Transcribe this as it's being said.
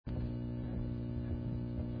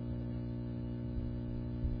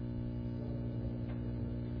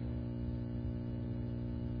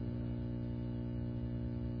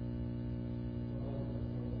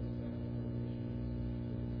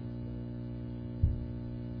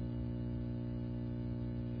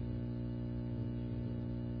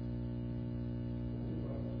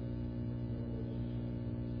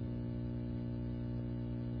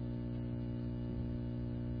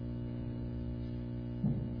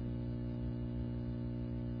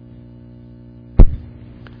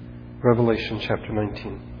Revelation chapter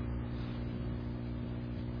 19.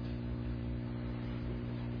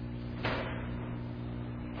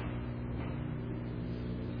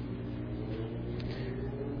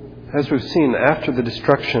 As we've seen, after the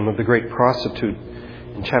destruction of the great prostitute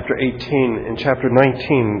in chapter 18, in chapter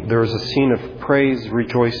 19, there is a scene of praise,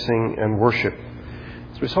 rejoicing, and worship.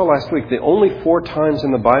 As we saw last week, the only 4 times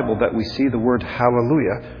in the Bible that we see the word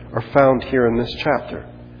hallelujah are found here in this chapter.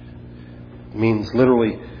 It means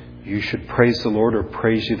literally, you should praise the Lord or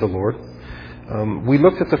praise ye the Lord. We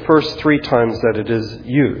looked at the first 3 times that it is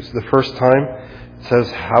used. The first time it says,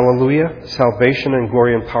 hallelujah, salvation and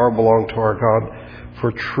glory and power belong to our God,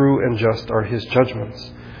 for true and just are his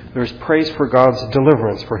judgments. There is praise for God's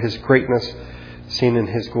deliverance, for his greatness seen in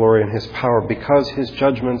his glory and his power, because his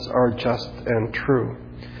judgments are just and true.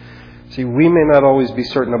 See, we may not always be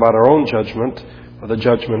certain about our own judgment or the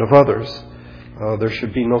judgment of others. There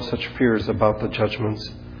should be no such fears about the judgments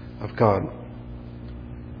of God.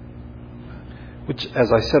 Which,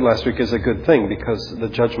 as I said last week, is a good thing, because the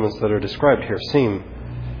judgments that are described here seem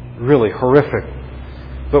really horrific.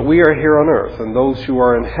 But we are here on earth, and those who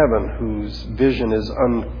are in heaven, whose vision is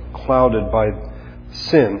unclouded by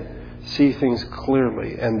sin, see things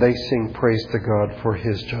clearly, and they sing praise to God for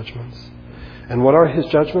his judgments. And what are his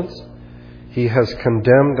judgments? He has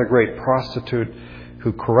condemned the great prostitute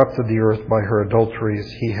who corrupted the earth by her adulteries.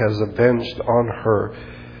 He has avenged on her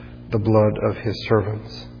the blood of his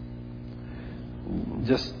servants.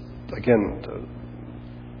 Just, again,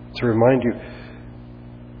 to remind you,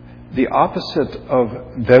 the opposite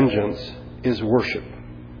of vengeance is worship.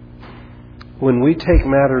 When we take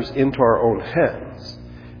matters into our own hands,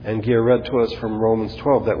 and Gia read to us from Romans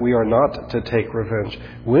 12 that we are not to take revenge,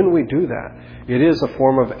 when we do that, it is a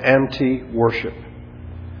form of anti-worship.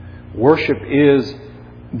 Worship is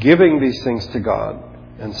giving these things to God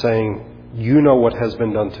and saying, you know what has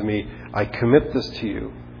been done to me, I commit this to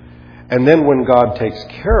you. And then when God takes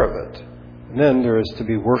care of it, then there is to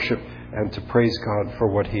be worship and to praise God for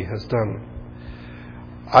what he has done.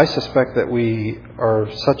 I suspect that we are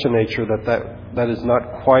such a nature that is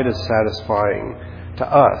not quite as satisfying to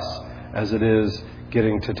us as it is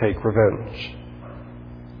getting to take revenge.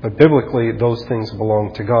 But biblically, those things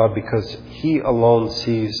belong to God, because he alone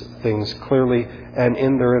sees things clearly and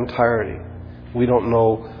in their entirety. We don't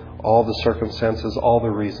know all the circumstances, all the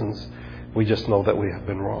reasons. We just know that we have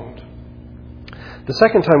been wronged. The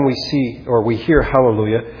second time we hear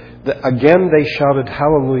hallelujah, again they shouted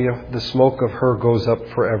hallelujah, the smoke of her goes up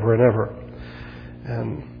forever and ever.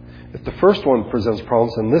 And if the first one presents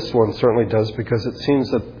problems, then this one certainly does, because it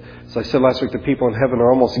seems that, as I said last week, the people in heaven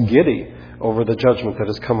are almost giddy over the judgment that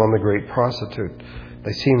has come on the great prostitute.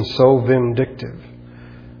 They seem so vindictive.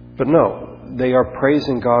 But no, they are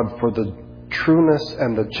praising God for the trueness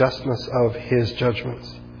and the justness of his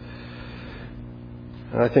judgments.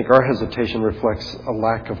 And I think our hesitation reflects a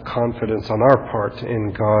lack of confidence on our part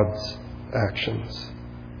in God's actions.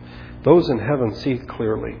 Those in heaven see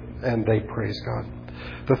clearly, and they praise God.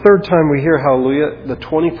 The third time we hear hallelujah, the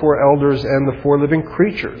 24 elders and the 4 living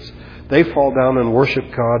creatures, they fall down and worship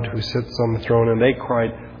God who sits on the throne, and they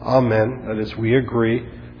cried, Amen. That is, we agree,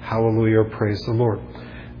 hallelujah, praise the Lord.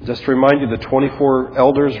 Just to remind you, the 24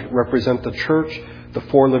 elders represent the church. The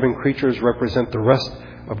 4 living creatures represent the rest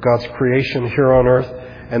of God's creation here on earth.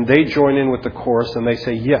 And they join in with the chorus and they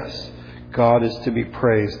say, yes, God is to be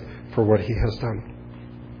praised for what he has done.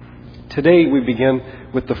 Today we begin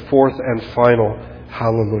with the 4th and final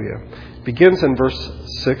hallelujah. It begins in verse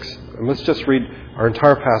 6. And let's just read our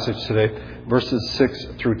entire passage today, verses 6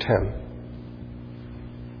 through 10.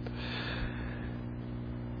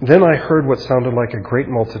 Then I heard what sounded like a great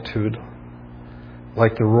multitude,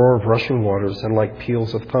 like the roar of rushing waters and like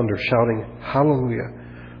peals of thunder, shouting, Hallelujah!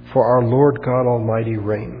 For our Lord God Almighty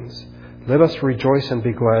reigns. Let us rejoice and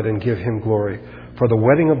be glad and give him glory. For the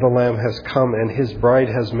wedding of the Lamb has come, and his bride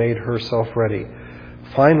has made herself ready.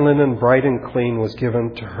 Fine linen, bright and clean, was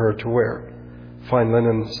given to her to wear. Fine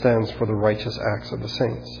linen stands for the righteous acts of the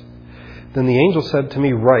saints. Then the angel said to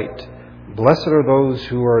me, Write, Blessed are those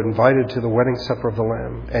who are invited to the wedding supper of the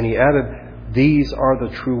Lamb. And he added, These are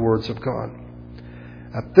the true words of God.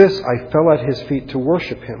 At this I fell at his feet to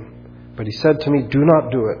worship him. But he said to me, Do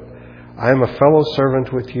not do it. I am a fellow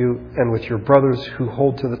servant with you and with your brothers who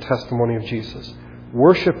hold to the testimony of Jesus.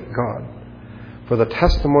 Worship God, for the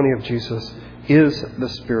testimony of Jesus is the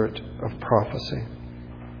spirit of prophecy.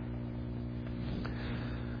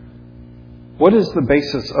 What is the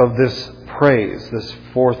basis of this praise, this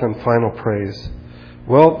 4th and final praise?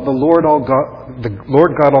 Well, the Lord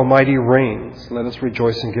God Almighty reigns. Let us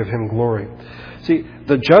rejoice and give him glory. See,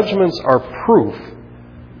 the judgments are proof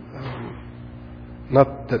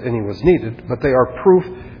Not that any was needed, but they are proof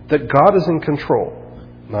that God is in control.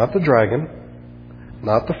 Not the dragon,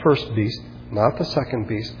 not the first beast, not the second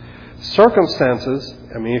beast. Circumstances,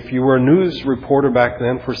 if you were a news reporter back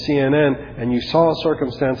then for CNN and you saw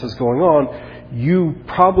circumstances going on, you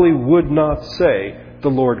probably would not say the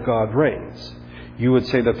Lord God reigns. You would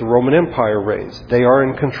say that the Roman Empire reigns. They are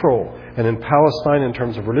in control. And in Palestine, in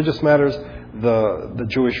terms of religious matters, the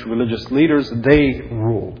Jewish religious leaders, they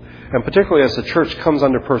ruled. And particularly as the church comes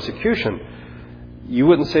under persecution, you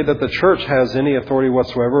wouldn't say that the church has any authority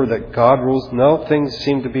whatsoever, that God rules. No, things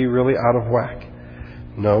seem to be really out of whack.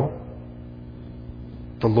 No.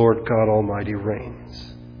 The Lord God Almighty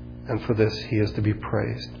reigns. And for this, He is to be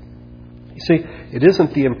praised. You see, it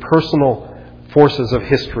isn't the impersonal forces of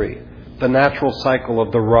history, the natural cycle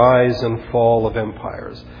of the rise and fall of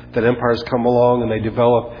empires. That empires come along and they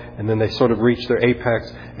develop, and then they sort of reach their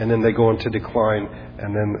apex, and then they go into decline,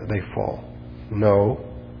 and then they fall. No.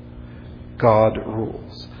 God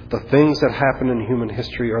rules. The things that happen in human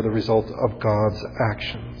history are the result of God's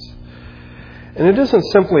actions. And it isn't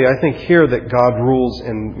simply, I think, here that God rules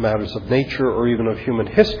in matters of nature or even of human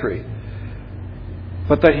history,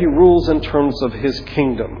 but that He rules in terms of His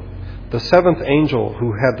kingdom. The seventh angel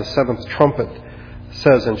who had the seventh trumpet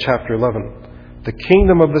says in chapter 11, "The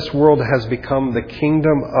kingdom of this world has become the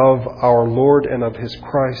kingdom of our Lord and of His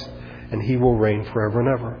Christ, and He will reign forever and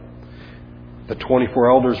ever." The 24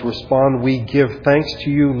 elders respond, "We give thanks to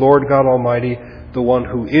you, Lord God Almighty, the one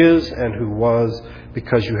who is and who was,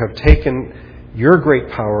 because you have taken your great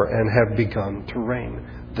power and have begun to reign."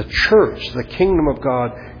 The church, the kingdom of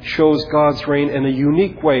God, shows God's reign in a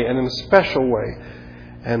unique way and in a special way.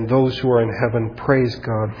 And those who are in heaven praise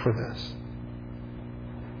God for this.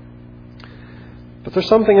 But there's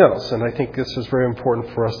something else, and I think this is very important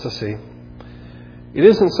for us to see. It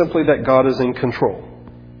isn't simply that God is in control.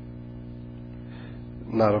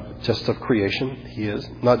 Not just of creation, He is.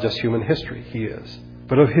 Not just human history, He is.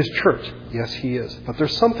 But of His church, yes, He is. But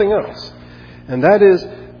there's something else. And that is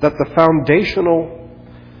that the foundational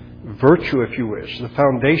virtue, if you wish, the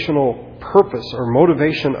foundational purpose or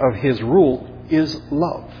motivation of His rule is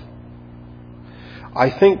love. I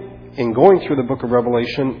think in going through the book of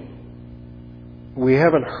Revelation, we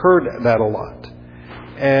haven't heard that a lot.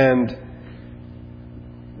 And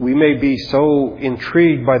we may be so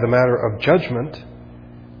intrigued by the matter of judgment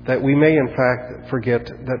that we may in fact forget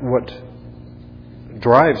that what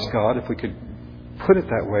drives God, if we could put it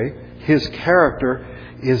that way, His character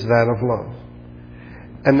is that of love.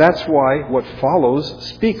 And that's why what follows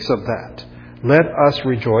speaks of that. Let us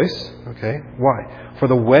rejoice. Okay, why? For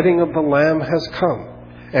the wedding of the Lamb has come,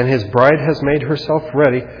 and His bride has made herself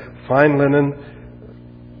ready. Fine linen,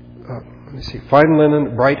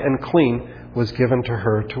 bright and clean, was given to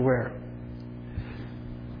her to wear.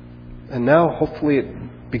 And now, hopefully, it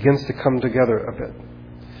begins to come together a bit.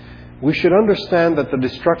 We should understand that the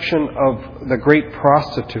destruction of the great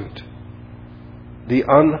prostitute, the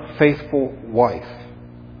unfaithful wife,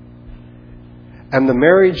 and the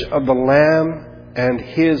marriage of the Lamb and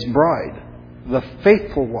His bride, the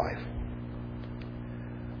faithful wife,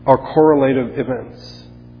 are correlative events.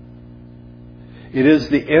 It is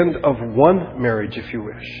the end of one marriage, if you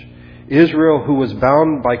wish. Israel, who was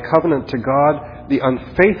bound by covenant to God, the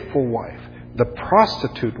unfaithful wife, the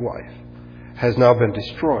prostitute wife, has now been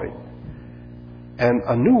destroyed. And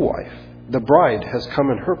a new wife, the bride, has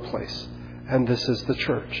come in her place. And this is the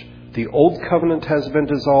church. The old covenant has been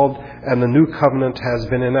dissolved and the new covenant has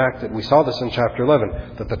been enacted. We saw this in chapter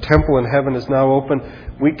 11, that the temple in heaven is now open.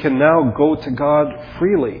 We can now go to God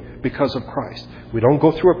freely because of Christ. We don't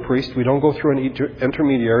go through a priest. We don't go through an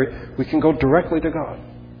intermediary. We can go directly to God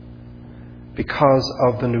because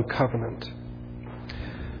of the new covenant.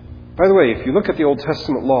 By the way, if you look at the Old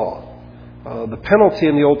Testament law, the penalty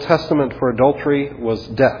in the Old Testament for adultery was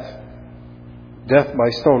death. Death by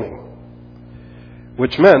stoning.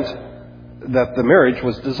 Which meant that the marriage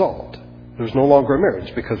was dissolved. There's no longer a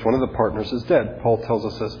marriage because one of the partners is dead. Paul tells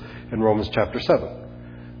us this in Romans chapter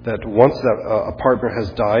 7. That once that a partner has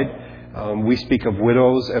died, we speak of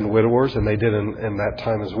widows and widowers, and they did in that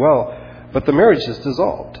time as well. But the marriage is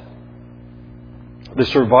dissolved. The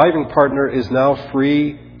surviving partner is now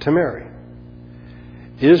free to marry.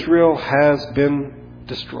 Israel has been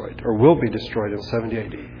destroyed, or will be destroyed in 70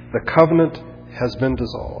 AD. The covenant has been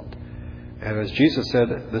dissolved. And as Jesus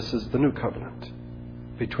said, this is the new covenant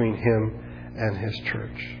between Him and His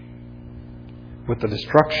church. With the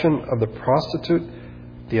destruction of the prostitute,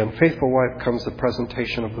 the unfaithful wife, comes the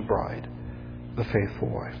presentation of the bride, the faithful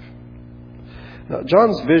wife. Now,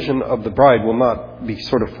 John's vision of the bride will not be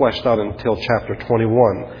sort of fleshed out until chapter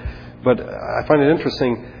 21. But I find it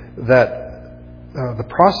interesting that The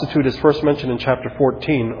prostitute is first mentioned in chapter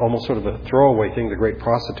 14, almost sort of a throwaway thing, the great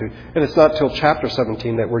prostitute. And it's not till chapter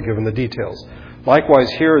 17 that we're given the details.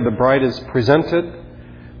 Likewise here, the bride is presented,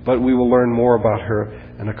 but we will learn more about her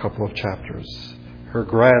in a couple of chapters. Her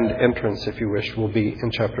grand entrance, if you wish, will be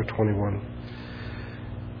in chapter 21.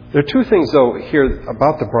 There are two things, though, here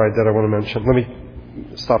about the bride that I want to mention. Let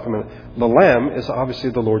me stop a minute. The Lamb is obviously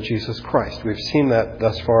the Lord Jesus Christ. We've seen that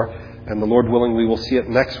thus far, and the Lord willing, we will see it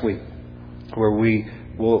next week, where we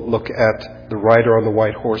will look at the rider on the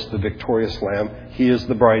white horse, the victorious Lamb. He is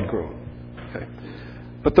the bridegroom. Okay.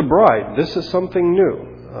 But the bride, this is something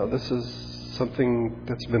new. This is something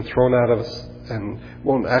that's been thrown out of us and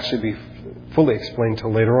won't actually be fully explained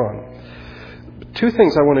till later on. Two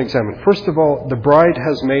things I want to examine. First of all, the bride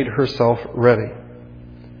has made herself ready.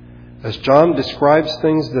 As John describes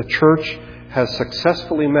things, the church has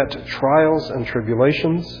successfully met trials and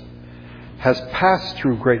tribulations, has passed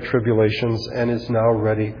through great tribulations, and is now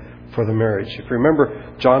ready for the marriage. If you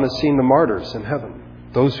remember, John has seen the martyrs in heaven,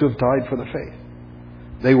 those who have died for the faith.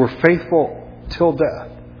 They were faithful till death.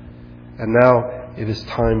 And now it is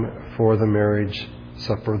time for the marriage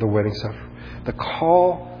supper, the wedding supper. The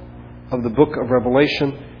call of the book of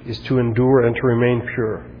Revelation is to endure and to remain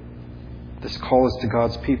pure. This call is to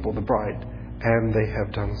God's people, the bride, and they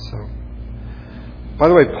have done so. By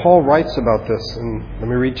the way, Paul writes about this, and let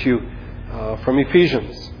me read to you from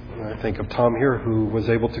Ephesians. I think of Tom here, who was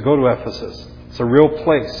able to go to Ephesus. It's a real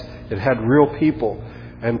place. It had real people.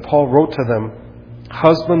 And Paul wrote to them,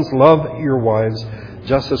 "Husbands, love your wives,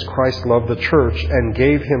 just as Christ loved the church and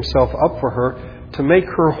gave himself up for her to make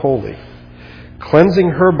her holy, cleansing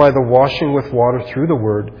her by the washing with water through the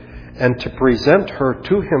word, and to present her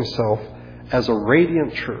to himself as a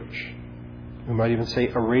radiant church." We might even say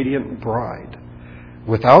a radiant bride,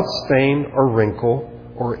 without stain or wrinkle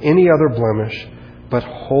or any other blemish, but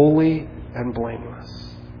holy and blameless.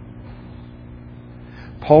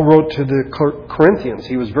 Paul wrote to the Corinthians.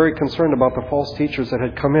 He was very concerned about the false teachers that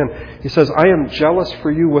had come in. He says, "I am jealous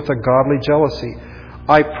for you with a godly jealousy.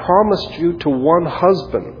 I promised you to one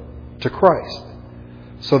husband, to Christ,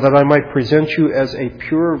 so that I might present you as a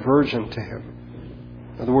pure virgin to him."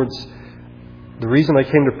 In other words, the reason I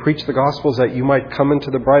came to preach the gospel is that you might come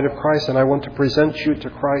into the bride of Christ, and I want to present you to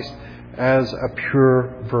Christ as a pure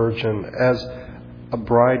virgin, as a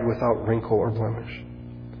bride without wrinkle or blemish.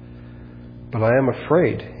 "But I am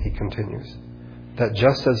afraid," he continues, "that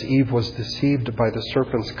just as Eve was deceived by the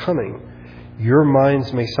serpent's cunning, your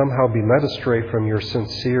minds may somehow be led astray from your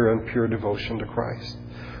sincere and pure devotion to Christ."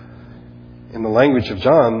 In the language of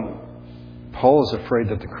John, Paul is afraid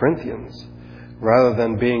that the Corinthians, rather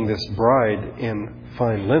than being this bride in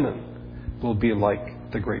fine linen, will be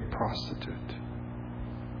like the great prostitute,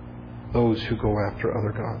 those who go after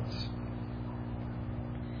other gods.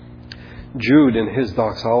 Jude, in his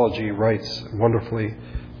doxology, writes wonderfully,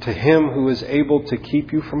 "To him who is able to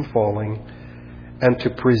keep you from falling and to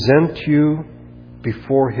present you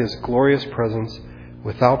before his glorious presence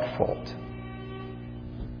without fault,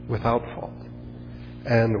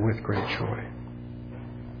 and with great joy."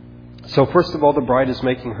 So first of all, the bride is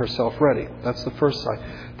making herself ready. That's the first side.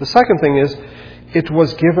 The second thing is, it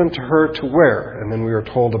was given to her to wear. And then we are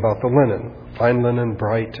told about the linen, fine linen,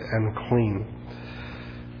 bright and clean.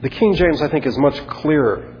 The King James, I think, is much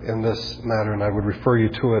clearer in this matter, and I would refer you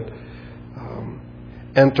to it.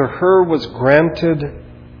 "And to her was granted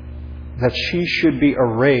that she should be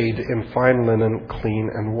arrayed in fine linen, clean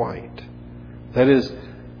and white." That is,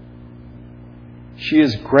 she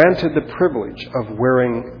is granted the privilege of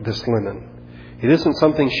wearing this linen. It isn't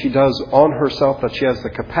something she does on herself, that she has the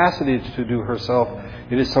capacity to do herself.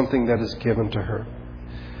 It is something that is given to her.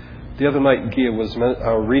 The other night, Gia was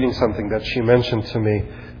reading something that she mentioned to me,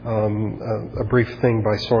 a brief thing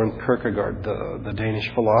by Søren Kierkegaard, the Danish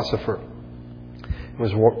philosopher. He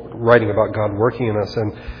was writing about God working in us.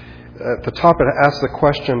 And at the top it asks the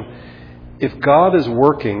question, if God is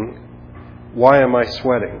working, why am I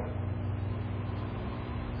sweating?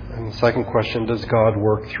 And the second question, does God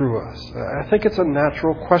work through us? I think it's a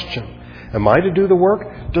natural question. Am I to do the work?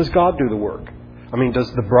 Does God do the work? I mean,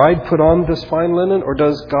 does the bride put on this fine linen, or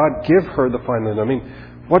does God give her the fine linen? I mean,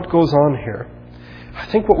 what goes on here? I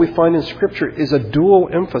think what we find in Scripture is a dual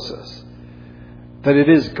emphasis. That it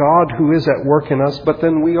is God who is at work in us, but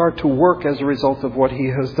then we are to work as a result of what He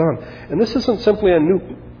has done. And this isn't simply a New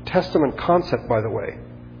Testament concept, by the way.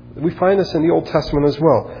 We find this in the Old Testament as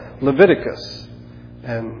well. Leviticus.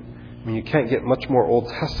 And I mean, you can't get much more Old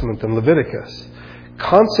Testament than Leviticus.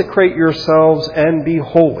 "Consecrate yourselves and be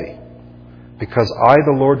holy, because I,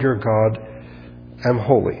 the Lord your God, am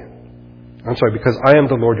holy." Because I am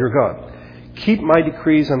the Lord your God. "Keep my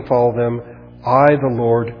decrees and follow them. I, the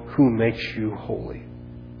Lord, who makes you holy.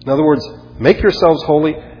 In other words, make yourselves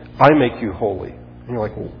holy, I make you holy. And you're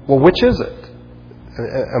like, well, which is it?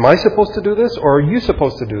 Am I supposed to do this, or are you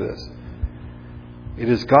supposed to do this? It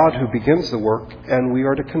is God who begins the work, and we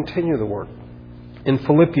are to continue the work. In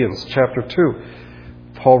Philippians chapter 2,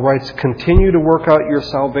 Paul writes, continue to work out your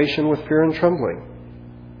salvation with fear and trembling.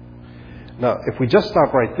 Now, if we just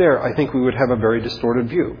stop right there, I think we would have a very distorted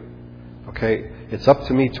view. Okay, it's up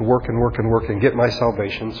to me to work and work and work and get my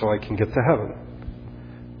salvation so I can get to heaven.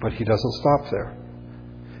 But he doesn't stop there.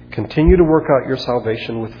 Continue to work out your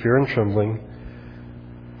salvation with fear and trembling,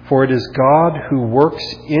 for it is God who works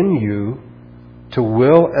in you to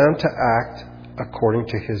will and to act according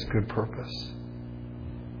to his good purpose.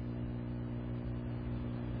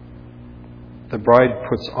 The bride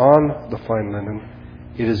puts on the fine linen.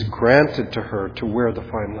 It is granted to her to wear the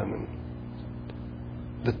fine linen.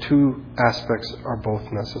 The two aspects are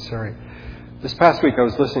both necessary. This past week I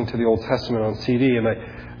was listening to the Old Testament on CD, and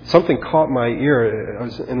something caught my ear. I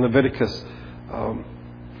was in Leviticus,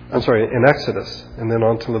 in Exodus, and then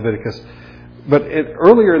on to Leviticus. But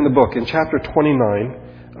earlier in the book, in chapter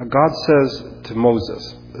 29, God says to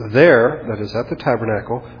Moses, there, that is at the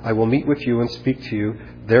tabernacle, I will meet with you and speak to you.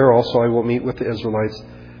 There also I will meet with the Israelites.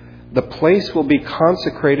 The place will be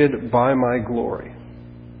consecrated by my glory.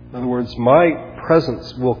 In other words, my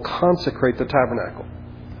presence will consecrate the tabernacle.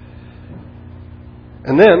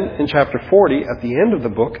 And then, in chapter 40, at the end of the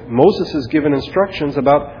book, Moses is given instructions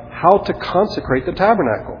about how to consecrate the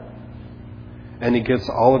tabernacle. And he gets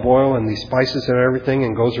olive oil and these spices and everything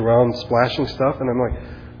and goes around splashing stuff. And I'm like,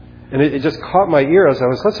 and it just caught my ear as I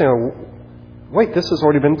was listening. Wait, this has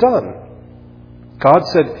already been done. God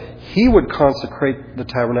said he would consecrate the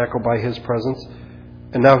tabernacle by his presence.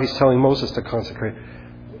 And now he's telling Moses to consecrate.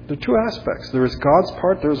 There are two aspects. There is God's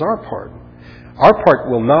part, there is our part. Our part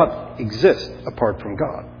will not exist apart from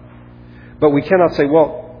God. But we cannot say,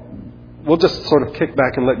 well, we'll just sort of kick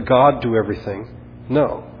back and let God do everything.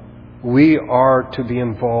 No. We are to be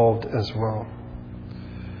involved as well.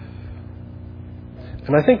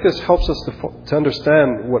 And I think this helps us to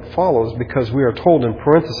understand what follows, because we are told in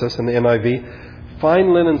parenthesis in the NIV,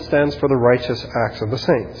 fine linen stands for the righteous acts of the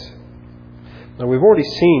saints. Now, we've already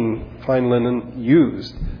seen fine linen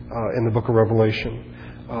used in the book of Revelation.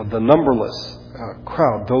 The numberless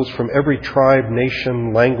crowd, those from every tribe,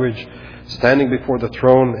 nation, language, standing before the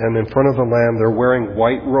throne and in front of the Lamb, they're wearing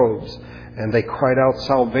white robes. And they cried out,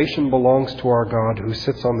 salvation belongs to our God who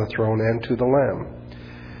sits on the throne and to the Lamb.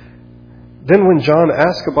 Then when John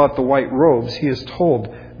asks about the white robes, he is told,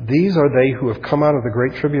 these are they who have come out of the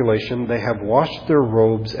great tribulation. They have washed their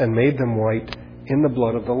robes and made them white in the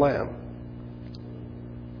blood of the Lamb.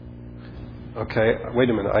 Okay, wait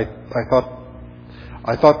a minute.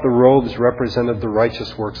 I thought the robes represented the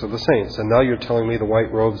righteous works of the saints. And now you're telling me the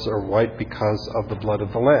white robes are white because of the blood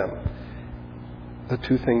of the Lamb. The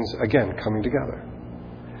two things, again, coming together.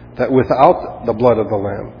 That without the blood of the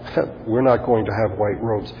Lamb, we're not going to have white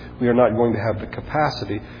robes. We are not going to have the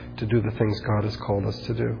capacity to do the things God has called us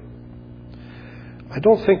to do. I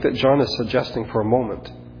don't think that John is suggesting for a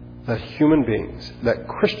moment that human beings, that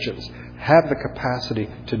Christians, have the capacity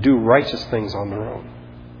to do righteous things on their own.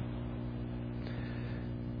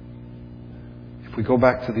 If we go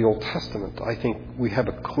back to the Old Testament, I think we have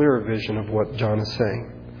a clearer vision of what John is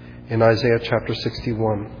saying. In Isaiah chapter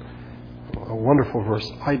 61, a wonderful verse,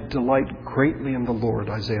 I delight greatly in the Lord,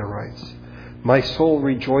 Isaiah writes. My soul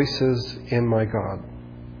rejoices in my God.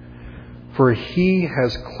 For he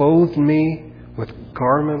has clothed me with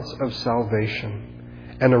garments of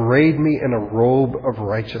salvation and arrayed me in a robe of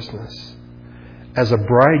righteousness. As a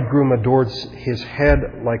bridegroom adorns his head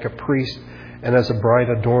like a priest, and as a bride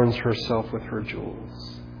adorns herself with her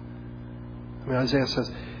jewels. I mean, Isaiah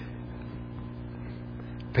says,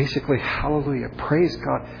 basically, hallelujah, praise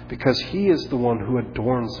God, because he is the one who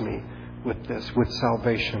adorns me with this, with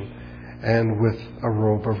salvation and with a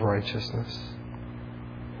robe of righteousness.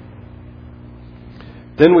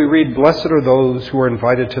 Then we read, blessed are those who are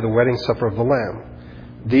invited to the wedding supper of the Lamb.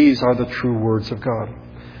 These are the true words of God.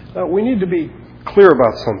 Now, we need to be clear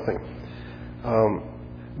about something.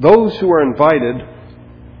 Those who are invited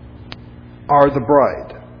are the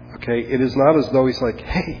bride. Okay, it is not as though he's like,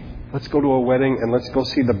 hey, let's go to a wedding and let's go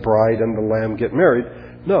see the bride and the Lamb get married.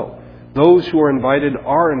 No, those who are invited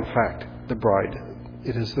are in fact the bride.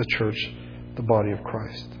 It is the church, the body of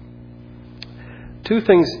Christ. Two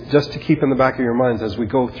things just to keep in the back of your minds as we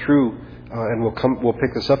go through, and we'll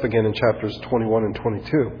pick this up again in chapters 21 and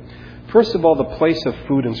 22. First of all, the place of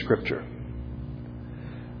food in Scripture.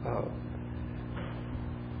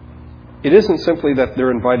 It isn't simply that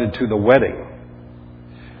they're invited to the wedding,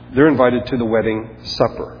 they're invited to the wedding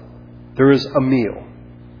supper. There is a meal.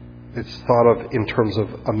 It's thought of in terms of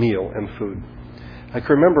a meal and food. I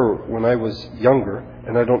can remember when I was younger,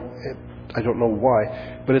 and I don't know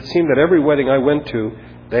why, but it seemed that every wedding I went to,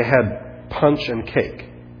 they had punch and cake.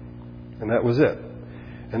 And that was it.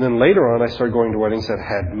 And then later on, I started going to weddings that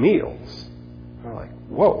had meals. I'm like,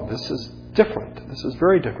 whoa, this is different. This is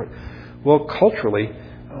very different. Well, culturally,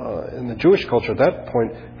 in the Jewish culture at that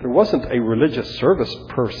point, there wasn't a religious service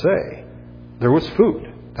per se. There was food.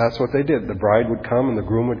 That's what they did. The bride would come and the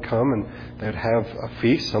groom would come, and they'd have a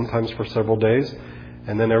feast, sometimes for several days.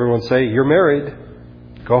 And then everyone would say, you're married,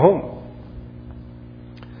 go home.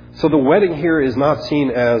 So the wedding here is not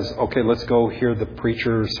seen as, okay, let's go hear the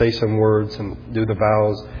preacher say some words and do the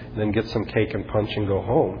vows, and then get some cake and punch and go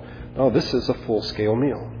home. No, this is a full-scale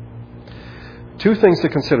meal. Two things to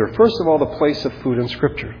consider. First of all, the place of food in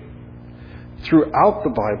Scripture. Throughout the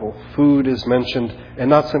Bible, food is mentioned, and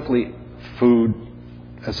not simply food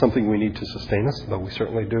as something we need to sustain us, though we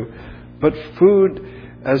certainly do, but food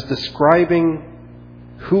as describing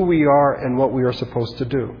who we are and what we are supposed to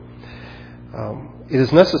do. It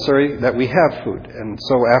is necessary that we have food. And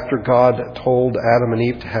so after God told Adam and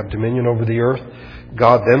Eve to have dominion over the earth,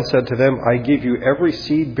 God then said to them, I give you every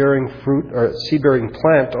seed-bearing fruit or seed-bearing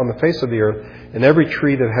plant on the face of the earth, and every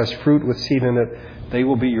tree that has fruit with seed in it, they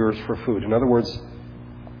will be yours for food. In other words,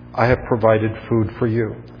 I have provided food for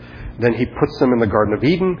you. Then he puts them in the Garden of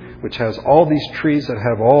Eden, which has all these trees that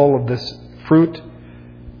have all of this fruit.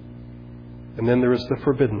 And then there is the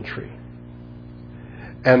forbidden tree.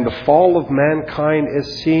 And the fall of mankind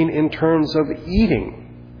is seen in terms of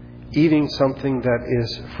eating something that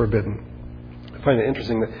is forbidden. I find it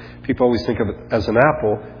interesting that people always think of it as an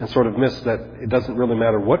apple and sort of miss that it doesn't really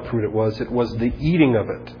matter what fruit it was the eating of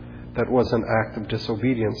it that was an act of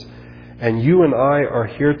disobedience. And you and I are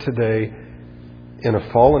here today in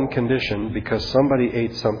a fallen condition because somebody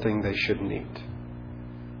ate something they shouldn't eat.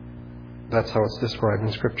 That's how it's described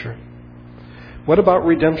in Scripture. What about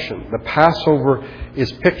redemption? The Passover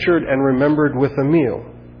is pictured and remembered with a meal.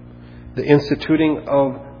 The instituting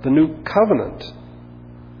of the new covenant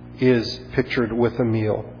is pictured with a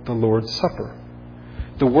meal, the Lord's Supper.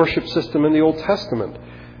 The worship system in the Old Testament,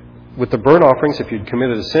 with the burnt offerings, if you'd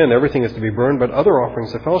committed a sin, everything is to be burned, but other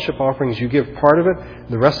offerings, the fellowship offerings, you give part of it,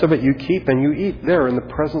 the rest of it you keep, and you eat there in the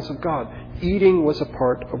presence of God. Eating was a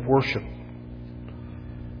part of worship.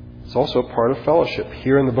 It's also a part of fellowship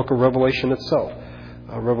here in the book of Revelation itself.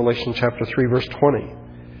 Revelation chapter 3, verse 20.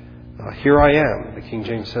 Here I am, the King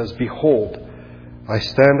James says, behold, I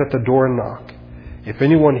stand at the door and knock. If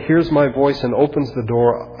anyone hears my voice and opens the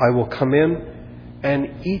door, I will come in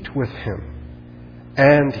and eat with him,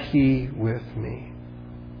 and he with me.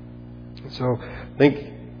 So I think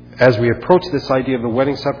as we approach this idea of the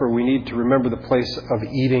wedding supper, we need to remember the place of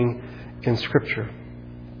eating in Scripture.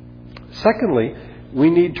 Secondly, we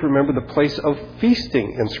need to remember the place of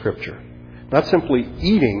feasting in Scripture. Not simply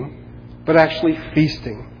eating, but actually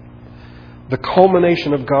feasting. The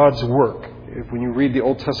culmination of God's work. When you read the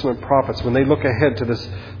Old Testament prophets, when they look ahead to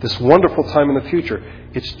this wonderful time in the future,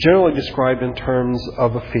 it's generally described in terms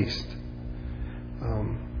of a feast.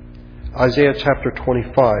 Isaiah chapter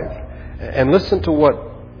 25. And listen to what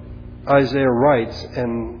Isaiah writes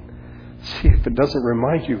and see if it doesn't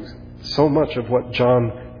remind you so much of what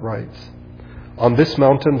John writes. On this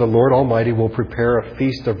mountain, the Lord Almighty will prepare a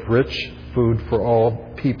feast of rich food for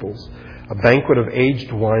all peoples, a banquet of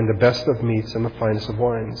aged wine, the best of meats and the finest of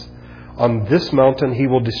wines. On this mountain, he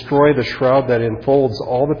will destroy the shroud that enfolds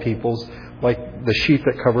all the peoples, like the sheet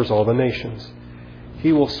that covers all the nations.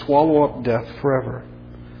 He will swallow up death forever.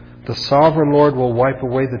 The sovereign Lord will wipe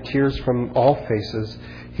away the tears from all faces.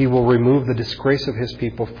 He will remove the disgrace of his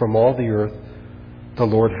people from all the earth. The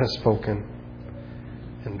Lord has spoken.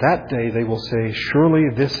 And that day they will say,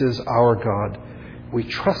 surely this is our God. We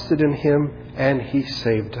trusted in him and he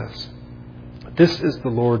saved us. This is the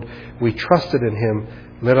Lord. We trusted in him.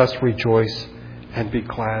 Let us rejoice and be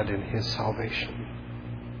glad in his salvation.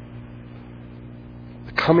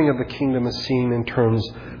 The coming of the kingdom is seen in terms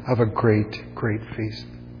of a great, great feast.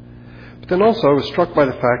 But then also I was struck by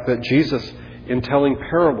the fact that Jesus, in telling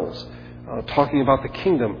parables, talking about the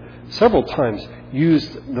kingdom, several times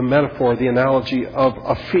used the metaphor, the analogy of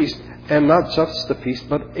a feast, and not just the feast,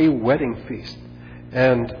 but a wedding feast.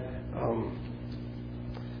 And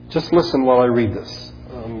just listen while I read this.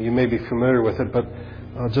 You may be familiar with it, but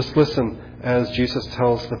just listen as Jesus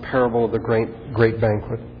tells the parable of the great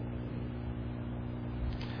banquet.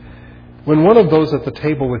 When one of those at the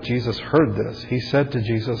table with Jesus heard this, he said to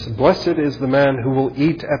Jesus, blessed is the man who will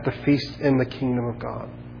eat at the feast in the kingdom of God.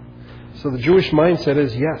 So the Jewish mindset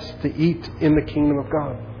is, yes, to eat in the kingdom of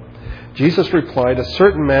God. Jesus replied, "A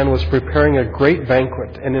certain man was preparing a great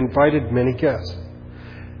banquet and invited many guests.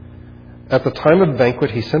 At the time of the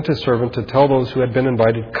banquet, he sent his servant to tell those who had been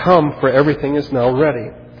invited, 'Come, for everything is now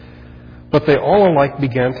ready.' But they all alike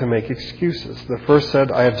began to make excuses. The first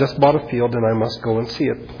said, 'I have just bought a field and I must go and see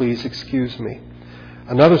it. Please excuse me.'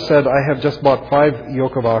 Another said, 'I have just bought 5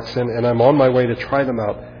 yoke of oxen and I'm on my way to try them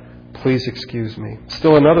out. Please excuse me.'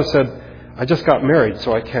 Still another said, 'I just got married,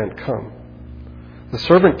 so I can't come.' The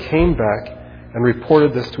servant came back and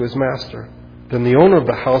reported this to his master. Then the owner of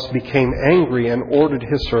the house became angry and ordered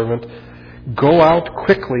his servant, 'Go out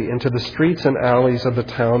quickly into the streets and alleys of the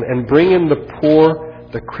town and bring in the poor,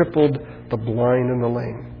 the crippled, the blind, and the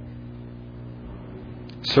lame.'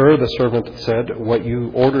 'Sir,' the servant said, 'what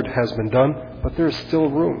you ordered has been done, but there is still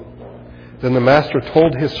room.' Then the master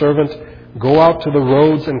told his servant, 'Go out to the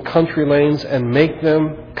roads and country lanes and make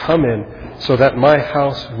them come in, so that my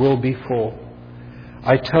house will be full.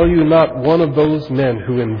 I tell you, not one of those men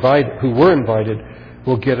who were invited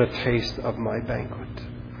will get a taste of my banquet.'"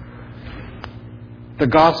 The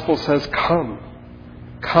gospel says, "Come,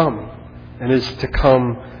 come," and is to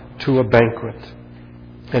come to a banquet.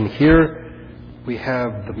 And here we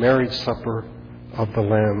have the marriage supper of the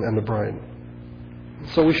Lamb and the bride.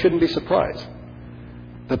 So we shouldn't be surprised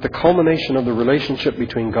that the culmination of the relationship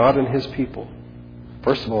between God and His people,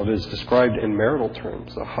 first of all, it is described in marital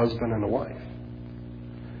terms, a husband and a wife.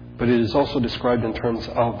 But it is also described in terms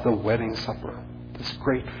of the wedding supper, this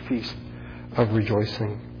great feast of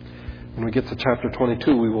rejoicing. When we get to chapter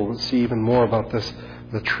 22, we will see even more about this,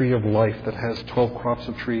 the tree of life that has 12 crops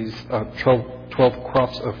of 12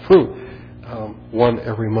 crops of fruit, one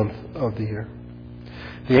every month of the year.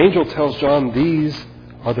 The angel tells John these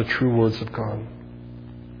are the true words of God.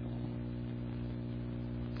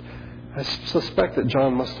 I suspect that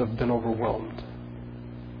John must have been overwhelmed.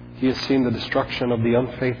 He has seen the destruction of the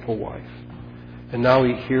unfaithful wife. And now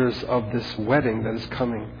he hears of this wedding that is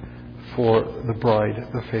coming for the bride,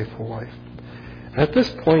 the faithful wife. At this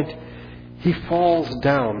point, he falls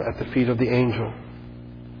down at the feet of the angel.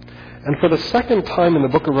 And for the second time in the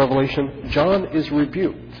book of Revelation, John is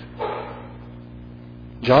rebuked.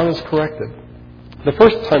 John is corrected. The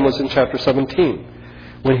first time was in chapter 17,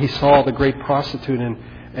 when he saw the great prostitute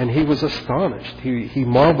and he was astonished. He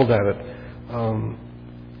marveled at it.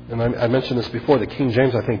 And I mentioned this before. The King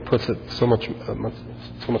James, I think, puts it so much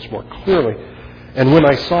more clearly. "And when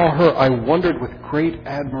I saw her, I wondered with great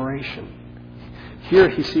admiration." Here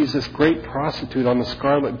he sees this great prostitute on the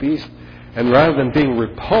scarlet beast, and rather than being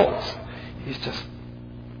repulsed, he's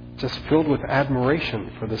just filled with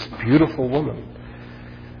admiration for this beautiful woman.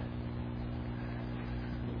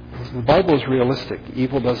 The Bible is realistic.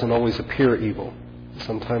 Evil doesn't always appear evil.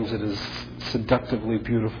 Sometimes it is seductively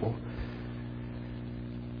beautiful.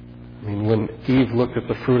 I mean, when Eve looked at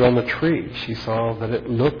the fruit on the tree, she saw that it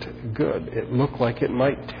looked good. It looked like it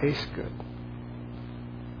might taste good.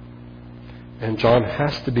 And John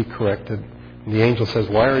has to be corrected. And the angel says,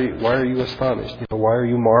 why are you astonished? Why are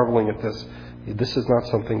you marveling at this? This is not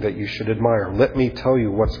something that you should admire. Let me tell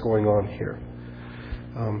you what's going on here.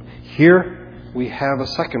 Here we have a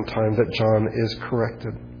second time that John is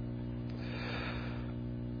corrected.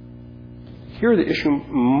 Here the issue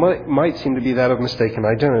might seem to be that of mistaken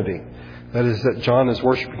identity. That is, that John is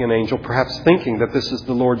worshiping an angel, perhaps thinking that this is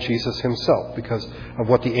the Lord Jesus himself because of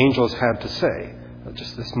what the angels had to say.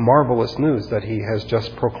 Just this marvelous news that he has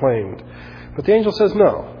just proclaimed. But the angel says,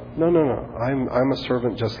 no. I'm a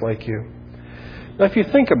servant just like you. Now, if you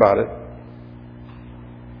think about it,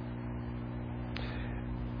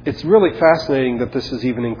 it's really fascinating that this is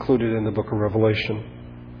even included in the book of Revelation.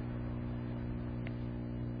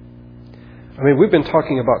 I mean, we've been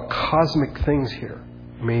talking about cosmic things here.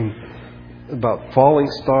 I mean, about falling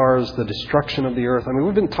stars, the destruction of the earth. I mean,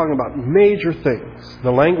 we've been talking about major things.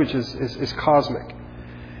 The language is cosmic.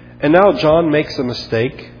 And now John makes a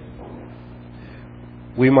mistake.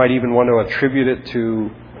 We might even want to attribute it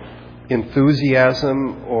to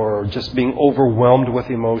enthusiasm or just being overwhelmed with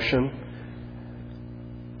emotion.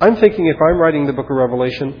 I'm thinking if I'm writing the book of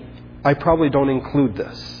Revelation, I probably don't include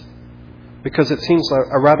this because it seems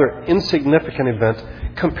a rather insignificant event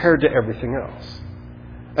compared to everything else.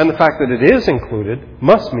 And the fact that it is included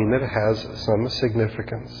must mean that it has some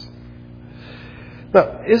significance.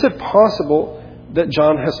 Now, is it possible that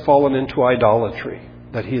John has fallen into idolatry,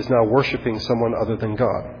 that he is now worshiping someone other than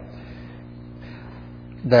God?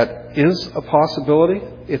 That is a possibility.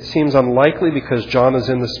 It seems unlikely because John is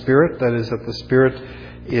in the Spirit, that is, that the Spirit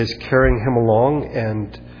is carrying him along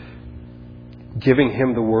and giving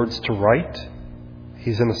him the words to write.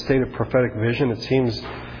 He's in a state of prophetic vision. It seems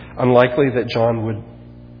unlikely that John would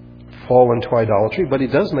fall into idolatry, but he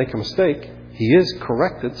does make a mistake. He is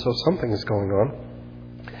corrected, so something is going on.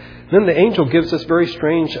 Then the angel gives this very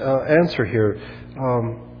strange answer here.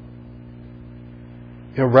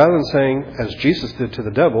 Rather than saying, as Jesus did to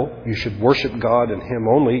the devil, you should worship God and Him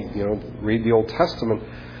only, read the Old Testament,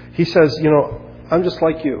 he says, I'm just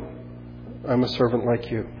like you. I'm a servant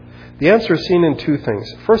like you. The answer is seen in two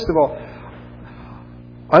things. First of all,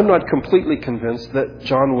 I'm not completely convinced that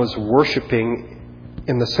John was worshiping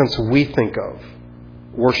in the sense we think of,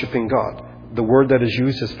 worshiping God. The word that is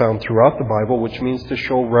used is found throughout the Bible, which means to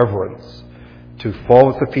show reverence, to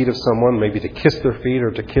fall at the feet of someone, maybe to kiss their feet or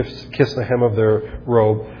to kiss the hem of their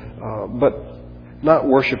robe, but not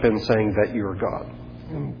worship in saying that you're God.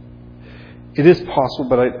 It is possible,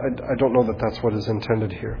 but I don't know that that's what is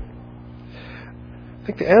intended here. I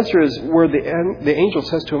think the answer is where the angel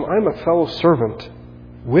says to him, I'm a fellow servant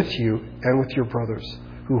with you and with your brothers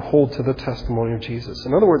who hold to the testimony of Jesus.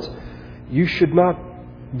 In other words, you should not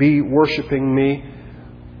be worshiping me.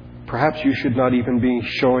 Perhaps you should not even be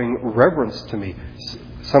showing reverence to me,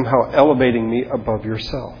 somehow elevating me above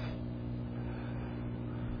yourself.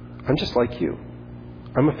 I'm just like you.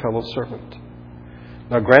 I'm a fellow servant.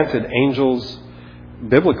 Now, granted, angels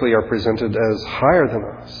biblically are presented as higher than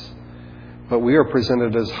us, but we are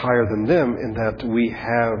presented as higher than them in that we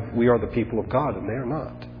are the people of God and they are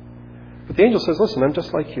not. But the angel says, listen, I'm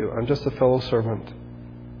just like you. I'm just a fellow servant.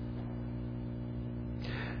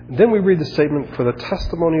 And then we read the statement, for the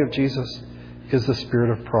testimony of Jesus is the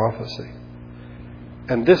spirit of prophecy.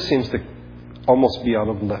 And this seems to almost be out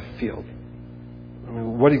of left field. I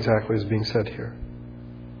mean, what exactly is being said here?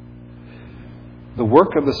 The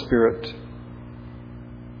work of the Spirit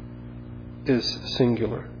is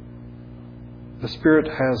singular. The Spirit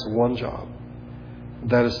has one job.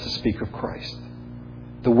 That is to speak of Christ.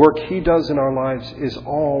 The work He does in our lives is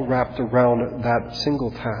all wrapped around that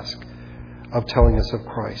single task of telling us of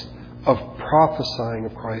Christ, of prophesying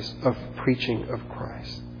of Christ, of preaching of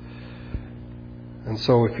Christ. And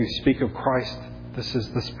so if you speak of Christ, this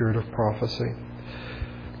is the spirit of prophecy.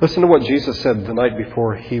 Listen to what Jesus said the night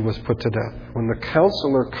before He was put to death. When the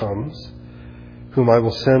Counselor comes, whom I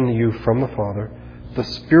will send you from the Father, the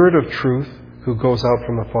Spirit of truth who goes out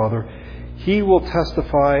from the Father, He will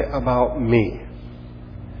testify about me.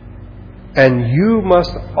 And you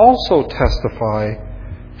must also testify,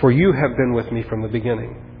 for you have been with me from the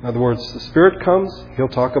beginning. In other words, the Spirit comes, He'll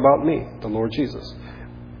talk about me, the Lord Jesus.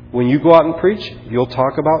 When you go out and preach, you'll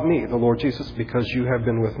talk about me, the Lord Jesus, because you have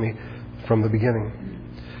been with me from the beginning.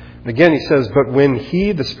 Again, He says, but when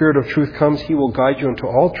He, the Spirit of truth, comes, He will guide you into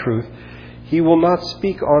all truth. He will not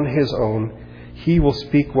speak on His own. He will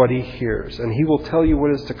speak what He hears, and He will tell you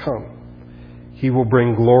what is to come. He will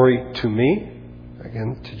bring glory to me,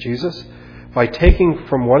 again, to Jesus, by taking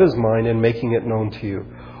from what is mine and making it known to you.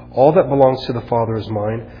 All that belongs to the Father is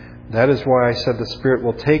mine. That is why I said the Spirit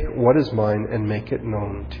will take what is mine and make it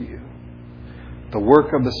known to you. The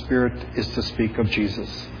work of the Spirit is to speak of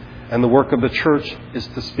Jesus. And the work of the church is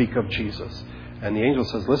to speak of Jesus. And the angel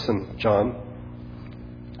says, listen, John,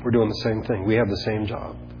 we're doing the same thing. We have the same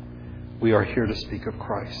job. We are here to speak of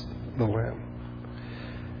Christ, the Lamb.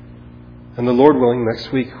 And the Lord willing,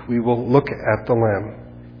 next week we will look at the Lamb.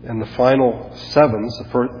 And the final sevens,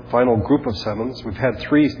 the final group of sevens, we've had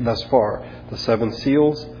 3 thus far. The 7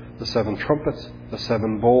 seals, the 7 trumpets, the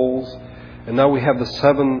 7 bowls. And now we have the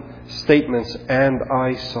 7 statements, and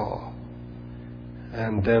I saw.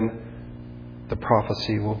 And then the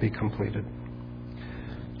prophecy will be completed.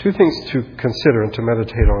 2 things to consider and to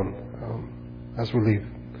meditate on as we leave.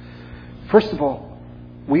 First of all,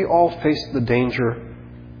 we all face the danger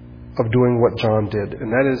of doing what John did,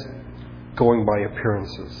 and that is going by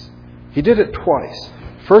appearances. He did it twice.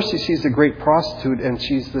 First, he sees the great prostitute, and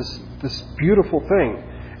she's this beautiful thing,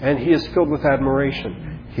 and he is filled with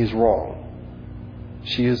admiration. He's wrong.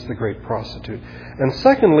 She is the great prostitute. And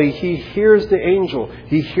secondly, he hears the angel.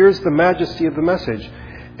 He hears the majesty of the message.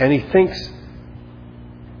 And he thinks,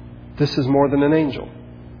 this is more than an angel.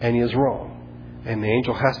 And he is wrong. And the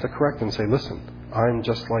angel has to correct and say, listen, I'm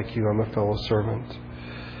just like you. I'm a fellow servant.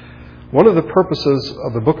 One of the purposes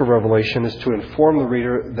of the book of Revelation is to inform the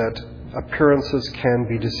reader that appearances can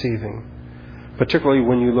be deceiving, particularly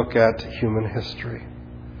when you look at human history.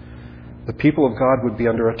 The people of God would be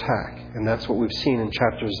under attack, and that's what we've seen in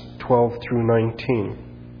chapters 12 through 19.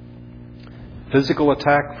 Physical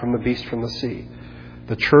attack from the beast from the sea.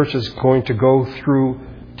 The church is going to go through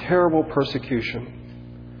terrible persecution,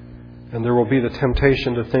 and there will be the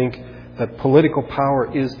temptation to think that political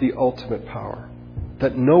power is the ultimate power,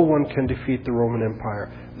 that no one can defeat the Roman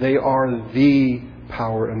Empire. They are the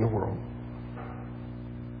power in the world.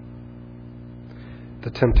 the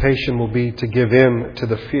temptation will be to give in to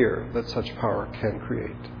the fear that such power can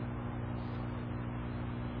create.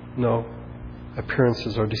 No,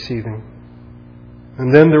 appearances are deceiving.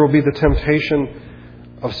 And then there will be the temptation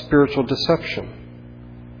of spiritual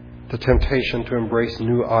deception, the temptation to embrace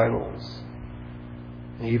new idols.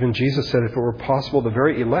 And even Jesus said if it were possible, the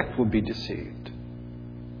very elect would be deceived.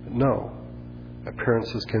 But no,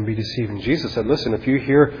 appearances can be deceiving. Jesus said, listen, if you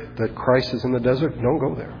hear that Christ is in the desert, don't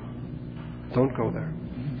go there. Don't go there.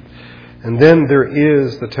 And then there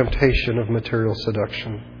is the temptation of material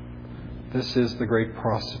seduction. This is the great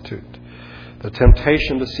prostitute. The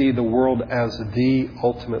temptation to see the world as the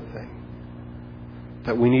ultimate thing.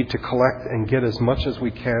 That we need to collect and get as much as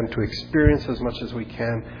we can, to experience as much as we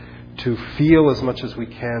can, to feel as much as we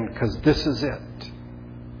can, because this is it.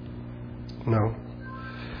 No.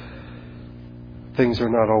 Things are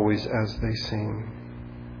not always as they seem.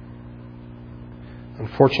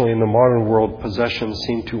 Unfortunately, in the modern world, possessions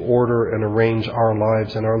seem to order and arrange our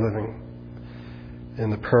lives and our living. In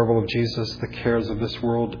the parable of Jesus, the cares of this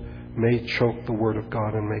world may choke the Word of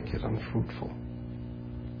God and make it unfruitful.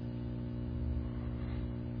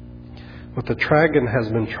 What the dragon has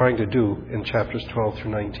been trying to do in chapters 12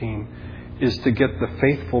 through 19 is to get the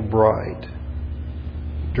faithful bride,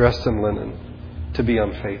 dressed in linen, to be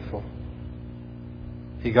unfaithful.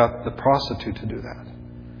 He got the prostitute to do that.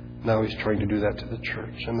 Now he's trying to do that to the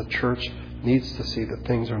church. And the church needs to see that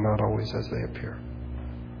things are not always as they appear.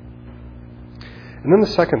 And then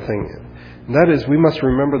the second thing, and that is we must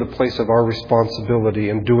remember the place of our responsibility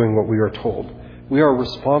in doing what we are told. We are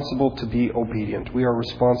responsible to be obedient. We are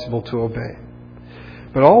responsible to obey.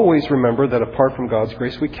 But always remember that apart from God's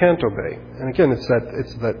grace, we can't obey. And again, it's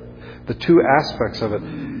that the two aspects of it.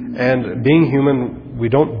 And being human, we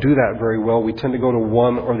don't do that very well. We tend to go to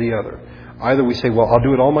one or the other. Either we say, well, I'll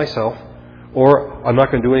do it all myself, or I'm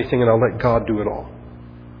not going to do anything and I'll let God do it all.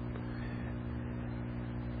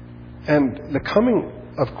 And the coming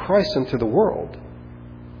of Christ into the world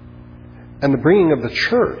and the bringing of the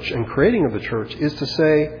church and creating of the church is to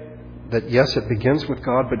say that, yes, it begins with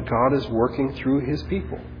God, but God is working through His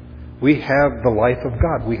people. We have the life of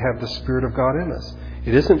God. We have the Spirit of God in us.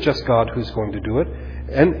 It isn't just God who's going to do it,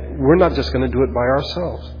 and we're not just going to do it by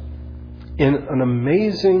ourselves. In an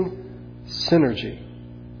amazing synergy,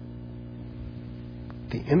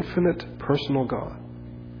 the infinite personal God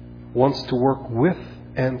wants to work with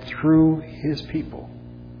and through His people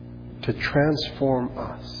to transform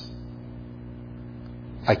us.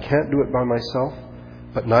 I can't do it by myself,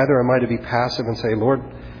 but neither am I to be passive and say, Lord,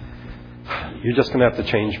 you're just going to have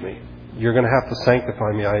to change me. You're going to have to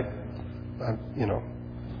sanctify me.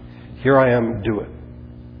 Here I am, do it.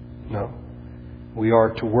 No. We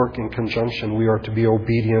are to work in conjunction. We are to be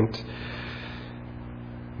obedient.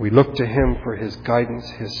 We look to Him for His guidance,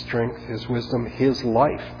 His strength, His wisdom, His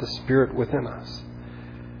life, the Spirit within us.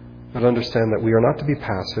 But understand that we are not to be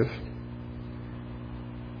passive.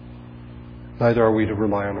 Neither are we to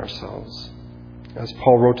rely on ourselves. As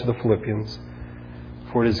Paul wrote to the Philippians,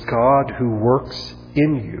 for it is God who works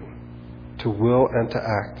in you to will and to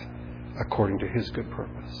act according to His good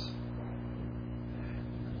purpose.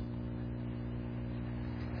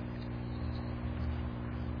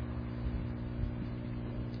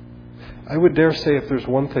 I would dare say if there's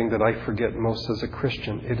one thing that I forget most as a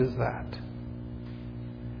Christian, it is that.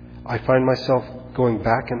 I find myself going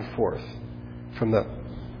back and forth from the,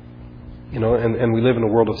 and we live in a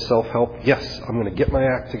world of self-help. Yes, I'm going to get my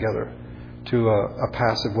act together, to a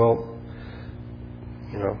passive,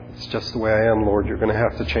 it's just the way I am, Lord, you're going to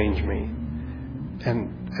have to change me.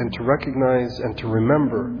 And to recognize and to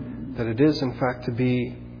remember that it is, in fact, to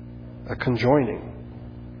be a conjoining.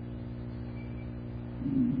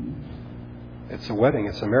 It's a wedding,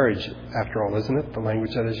 it's a marriage, after all, isn't it? The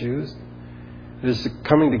language that is used. It is the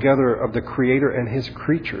coming together of the Creator and His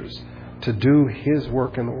creatures to do His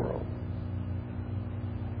work in the world.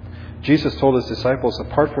 Jesus told His disciples,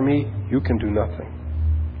 apart from me, you can do nothing.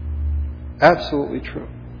 Absolutely true.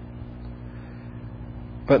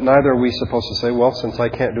 But neither are we supposed to say, well, since I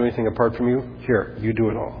can't do anything apart from you, here, you do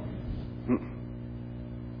it all.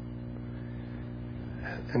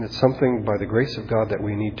 And it's something by the grace of God that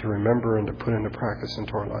we need to remember and to put into practice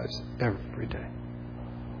into our lives every day.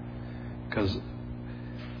 Because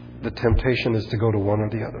the temptation is to go to one or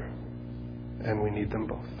the other. And we need them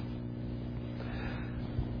both.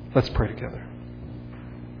 Let's pray together.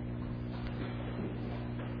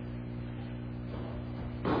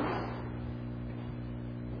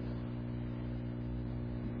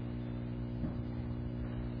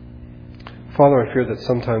 Father, I fear that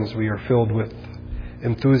sometimes we are filled with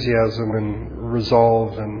enthusiasm and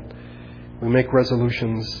resolve, and we make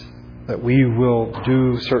resolutions that we will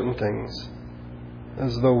do certain things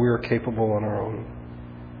as though we are capable on our own.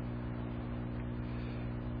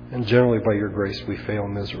 And generally, by your grace, we fail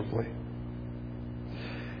miserably.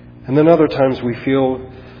 And then other times we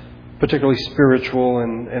feel particularly spiritual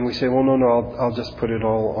and we say, well, no, I'll just put it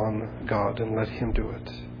all on God and let Him do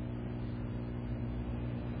it.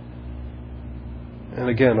 And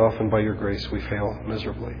again, often by your grace, we fail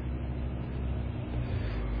miserably.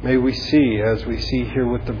 May we see, as we see here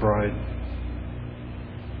with the bride,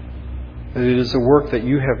 that it is a work that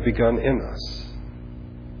you have begun in us.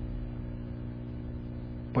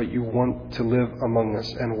 But you want to live among us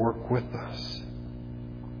and work with us.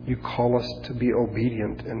 You call us to be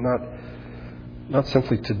obedient and not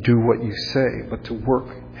simply to do what you say, but to work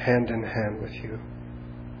hand in hand with you.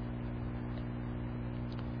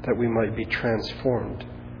 That we might be transformed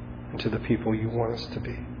into the people you want us to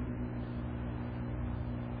be.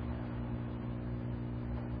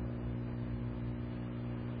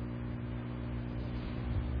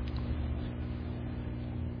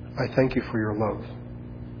 I thank you for your love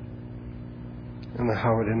and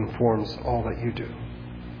how it informs all that you do.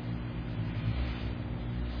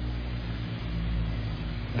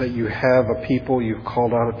 That you have a people, you've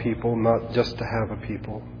called out a people, not just to have a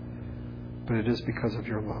people, but it is because of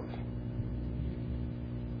your love.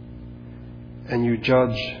 And you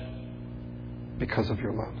judge because of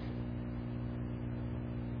your love.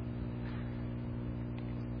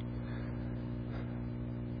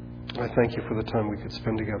 I thank you for the time we could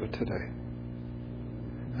spend together today.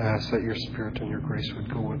 I ask that your Spirit and your grace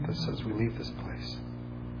would go with us as we leave this place.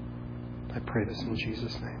 I pray this in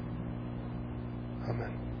Jesus' name.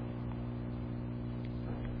 Amen.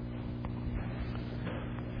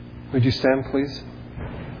 Would you stand, please?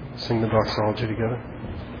 Sing the doxology together.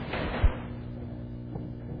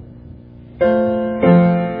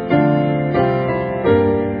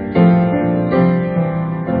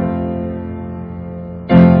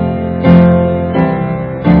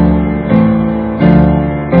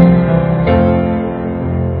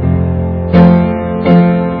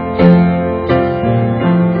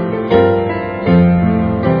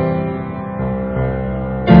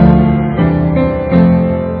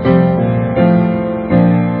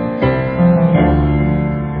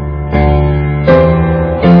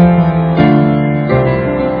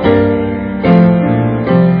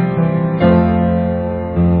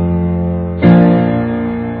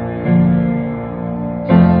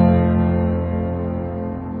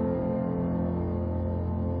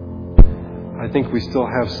 I think we still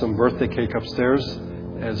have some birthday cake upstairs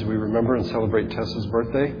as we remember and celebrate Tessa's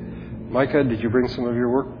birthday. Micah, did you bring some of your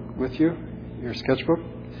work with you? Your sketchbook?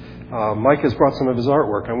 Mike has brought some of his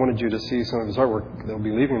artwork. I wanted you to see some of his artwork. They'll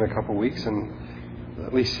be leaving in a couple of weeks and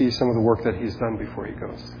at least see some of the work that he's done before he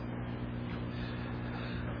goes.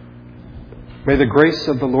 May the grace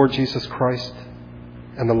of the Lord Jesus Christ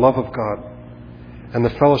and the love of God and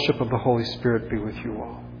the fellowship of the Holy Spirit be with you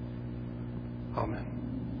all. Amen.